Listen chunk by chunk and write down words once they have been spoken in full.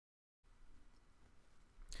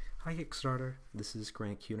Hi Kickstarter, this is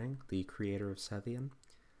Grant Kuning, the creator of Sethian.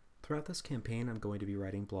 Throughout this campaign, I'm going to be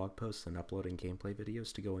writing blog posts and uploading gameplay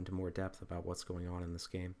videos to go into more depth about what's going on in this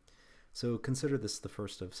game. So consider this the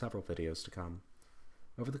first of several videos to come.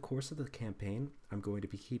 Over the course of the campaign, I'm going to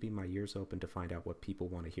be keeping my ears open to find out what people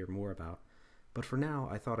want to hear more about. But for now,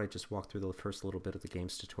 I thought I'd just walk through the first little bit of the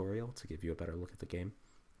game's tutorial to give you a better look at the game.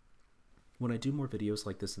 When I do more videos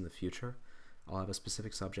like this in the future, I'll have a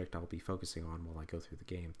specific subject I'll be focusing on while I go through the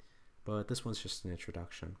game, but this one's just an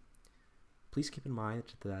introduction. Please keep in mind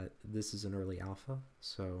that this is an early alpha,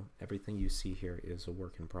 so everything you see here is a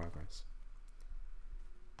work in progress.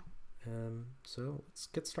 So let's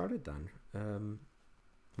get started then.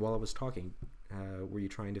 While I was talking, were you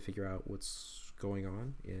trying to figure out what's going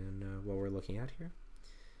on in what we're looking at here?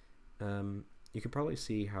 You can probably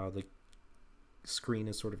see how the screen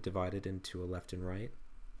is sort of divided into a left and right.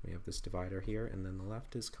 We have this divider here, and then the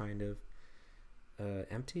left is kind of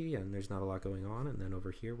empty and there's not a lot going on, and then over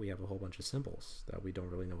here we have a whole bunch of symbols that we don't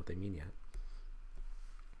really know what they mean yet.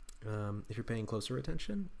 If you're paying closer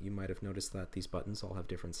attention, you might have noticed that these buttons all have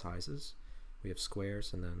different sizes. We have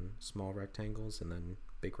squares and then small rectangles and then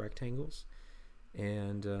big rectangles,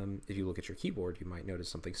 and if you look at your keyboard, you might notice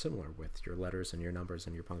something similar with your letters and your numbers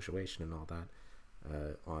and your punctuation and all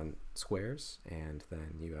that on squares, and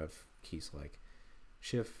then you have keys like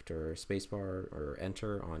Shift or Spacebar or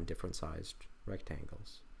Enter on different sized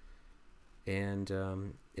rectangles. And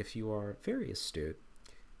if you are very astute,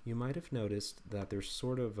 you might have noticed that there's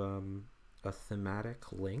sort of a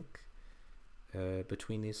thematic link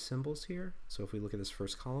between these symbols here. So if we look at this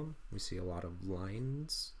first column, we see a lot of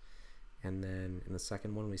lines, and then in the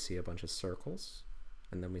second one we see a bunch of circles,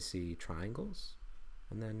 and then we see triangles,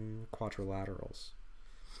 and then quadrilaterals.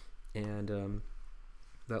 And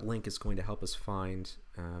that link is going to help us find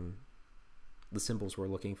the symbols we're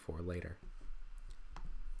looking for later.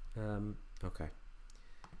 Okay,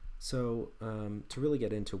 so to really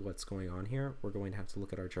get into what's going on here, we're going to have to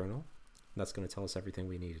look at our journal. That's going to tell us everything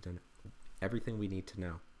we need to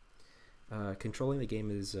know. Controlling the game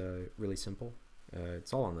is really simple.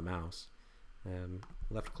 It's all on the mouse.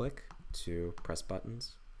 Left click to press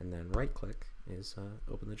buttons, and then right click is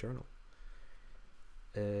open the journal.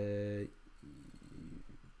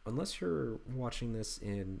 Unless you're watching this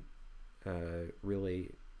in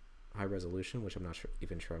really high resolution, which I'm not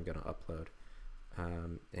even sure I'm going to upload,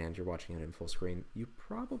 and you're watching it in full screen, you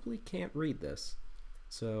probably can't read this.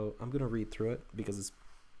 So I'm going to read through it because it's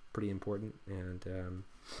pretty important, and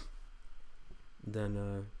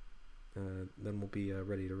then we'll be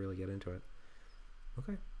ready to really get into it.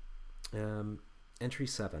 Okay. Entry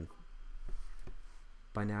 7.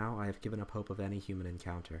 By now, I have given up hope of any human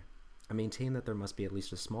encounter. I maintain that there must be at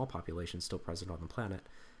least a small population still present on the planet,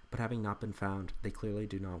 but having not been found, they clearly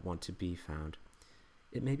do not want to be found.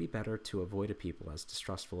 It may be better to avoid a people as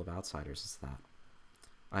distrustful of outsiders as that.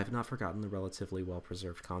 I have not forgotten the relatively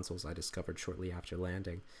well-preserved consoles I discovered shortly after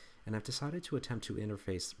landing, and have decided to attempt to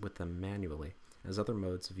interface with them manually, as other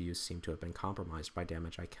modes of use seem to have been compromised by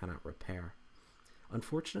damage I cannot repair.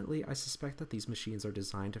 Unfortunately, I suspect that these machines are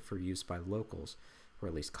designed for use by locals, or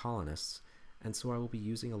at least colonists, and so I will be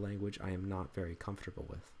using a language I am not very comfortable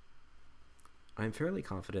with. I am fairly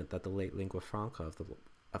confident that the late lingua franca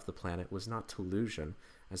of the planet was not Teleusian,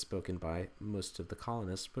 as spoken by most of the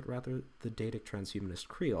colonists, but rather the Daedic transhumanist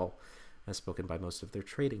Creole, as spoken by most of their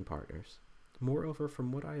trading partners. Moreover,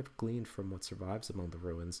 from what I have gleaned from what survives among the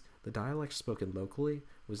ruins, the dialect spoken locally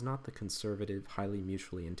was not the conservative, highly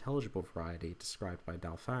mutually intelligible variety described by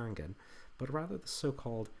Dalfaringen, but rather the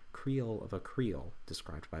so-called Creole of a Creole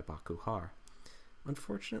described by Bakuhar.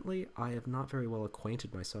 Unfortunately, I have not very well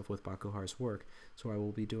acquainted myself with Bakuhar's work, so I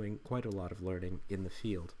will be doing quite a lot of learning in the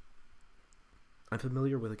field. I'm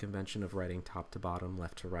familiar with the convention of writing top to bottom,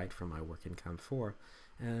 left to right from my work in Cam 4,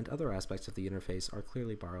 and other aspects of the interface are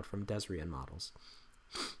clearly borrowed from Desrian models.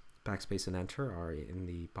 Backspace and Enter are in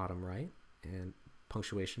the bottom right, and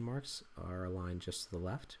punctuation marks are aligned just to the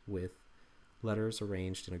left, with letters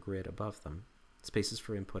arranged in a grid above them. Spaces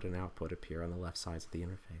for input and output appear on the left sides of the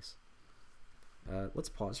interface. Let's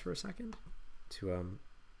pause for a second to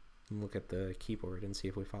look at the keyboard and see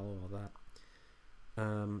if we follow all that.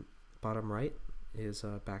 Bottom right is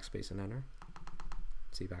backspace and enter.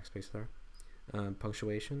 See backspace there.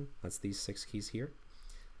 Punctuation, that's these 6 keys here.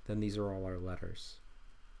 Then these are all our letters.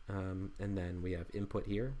 And then we have input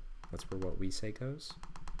here, that's where what we say goes.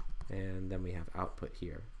 And then we have output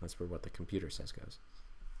here, that's where what the computer says goes.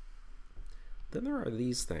 Then there are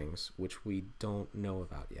these things, which we don't know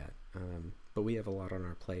about yet, but we have a lot on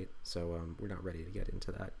our plate, so we're not ready to get into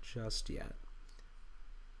that just yet.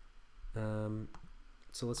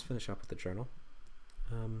 So let's finish up with the journal.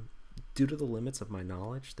 Due to the limits of my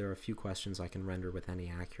knowledge, there are a few questions I can render with any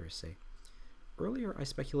accuracy. Earlier, I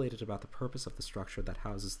speculated about the purpose of the structure that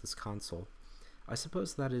houses this console. I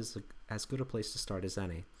suppose that is as good a place to start as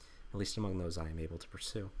any, at least among those I am able to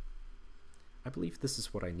pursue. I believe this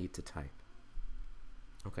is what I need to type.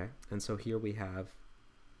 Okay, and so here we have,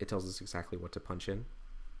 it tells us exactly what to punch in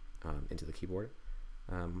into the keyboard.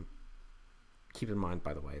 Keep in mind,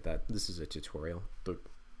 by the way, that this is a tutorial.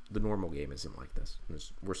 The normal game isn't like this.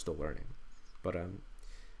 We're still learning. But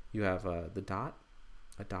you have the dot,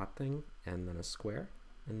 a dot thing, and then a square.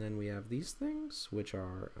 And then we have these things, which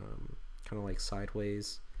are kind of like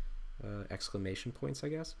sideways exclamation points, I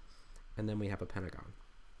guess. And then we have a pentagon.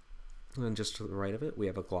 And then just to the right of it, we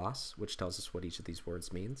have a gloss, which tells us what each of these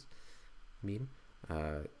words mean.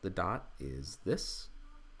 The dot is this,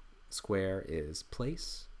 square is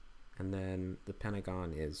place, and then the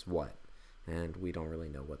pentagon is what. And we don't really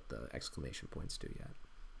know what the exclamation points do yet.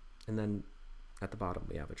 And then at the bottom,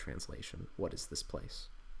 we have a translation. What is this place?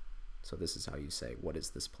 So this is how you say, what is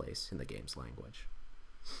this place in the game's language?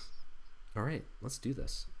 All right, let's do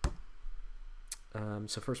this.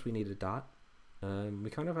 So first we need a dot. We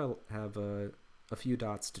kind of have a few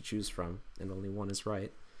dots to choose from, and only one is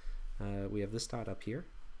right. We have this dot up here,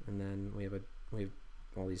 and then we have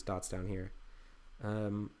all these dots down here.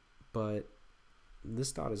 But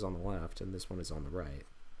this dot is on the left, and this one is on the right.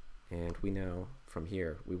 And we know from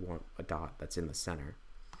here we want a dot that's in the center.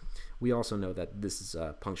 We also know that this is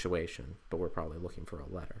punctuation, but we're probably looking for a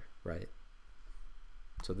letter, right?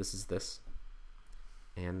 So this is this.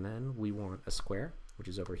 And then we want a square, which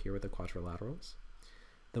is over here with the quadrilaterals.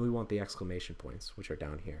 Then we want the exclamation points, which are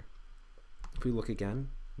down here. If we look again,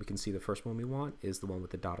 we can see the first one we want is the one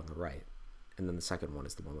with the dot on the right. And then the second one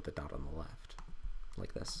is the one with the dot on the left,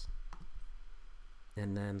 like this.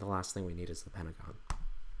 And then the last thing we need is the pentagon.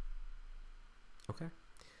 Okay.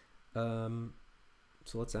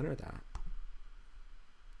 So let's enter that.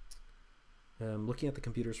 Looking at the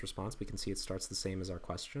computer's response, we can see it starts the same as our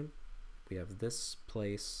question. We have this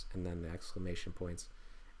place, and then the exclamation points,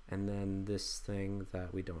 and then this thing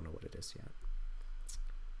that we don't know what it is yet.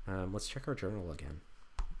 Let's check our journal again.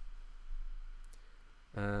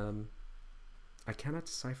 I cannot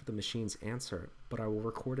decipher the machine's answer, but I will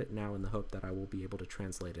record it now in the hope that I will be able to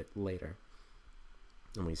translate it later.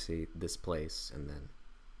 And we see this place, and then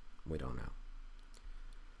we don't know.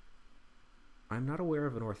 I'm not aware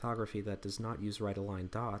of an orthography that does not use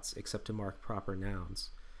right-aligned dots except to mark proper nouns.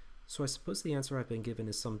 So I suppose the answer I've been given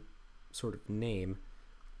is some sort of name.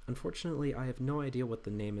 Unfortunately, I have no idea what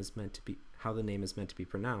the name is meant to be, how the name is meant to be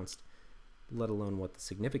pronounced, let alone what the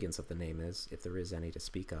significance of the name is, if there is any to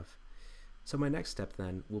speak of. So my next step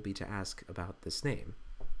then will be to ask about this name.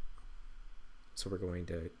 So we're going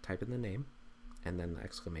to type in the name, and then the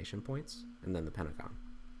exclamation points, and then the pentagon.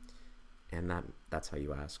 And that's how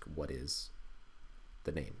you ask what is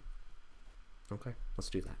the name. Okay, let's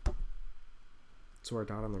do that. So our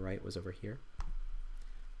dot on the right was over here.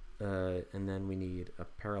 And then we need a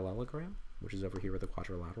parallelogram, which is over here with the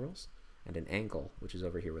quadrilaterals, and an angle, which is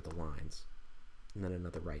over here with the lines. And then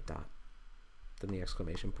another right dot. Then the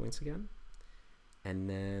exclamation points again. And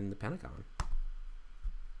then the pentagon.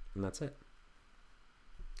 And that's it.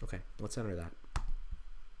 Okay, let's enter that.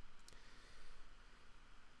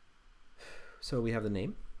 So we have the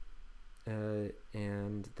name,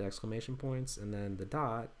 and the exclamation points, and then the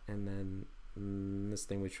dot, and then this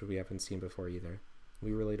thing which we haven't seen before either.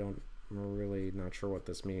 We're really not sure what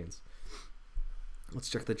this means. Let's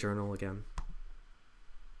check the journal again.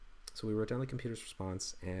 So we wrote down the computer's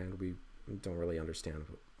response, and we don't really understand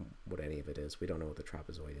what any of it is. We don't know what the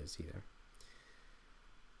trapezoid is either.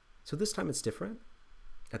 So this time it's different.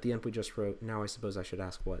 At the end we just wrote, now I suppose I should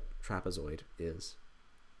ask what trapezoid is.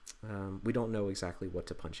 We don't know exactly what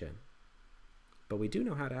to punch in, but we do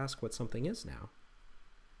know how to ask what something is now.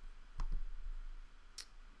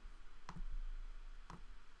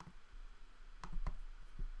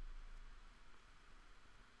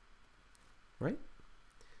 Right?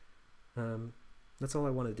 That's all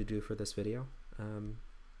I wanted to do for this video.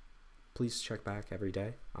 Please check back every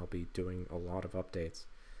day. I'll be doing a lot of updates.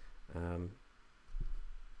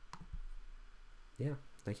 Yeah,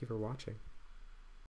 thank you for watching.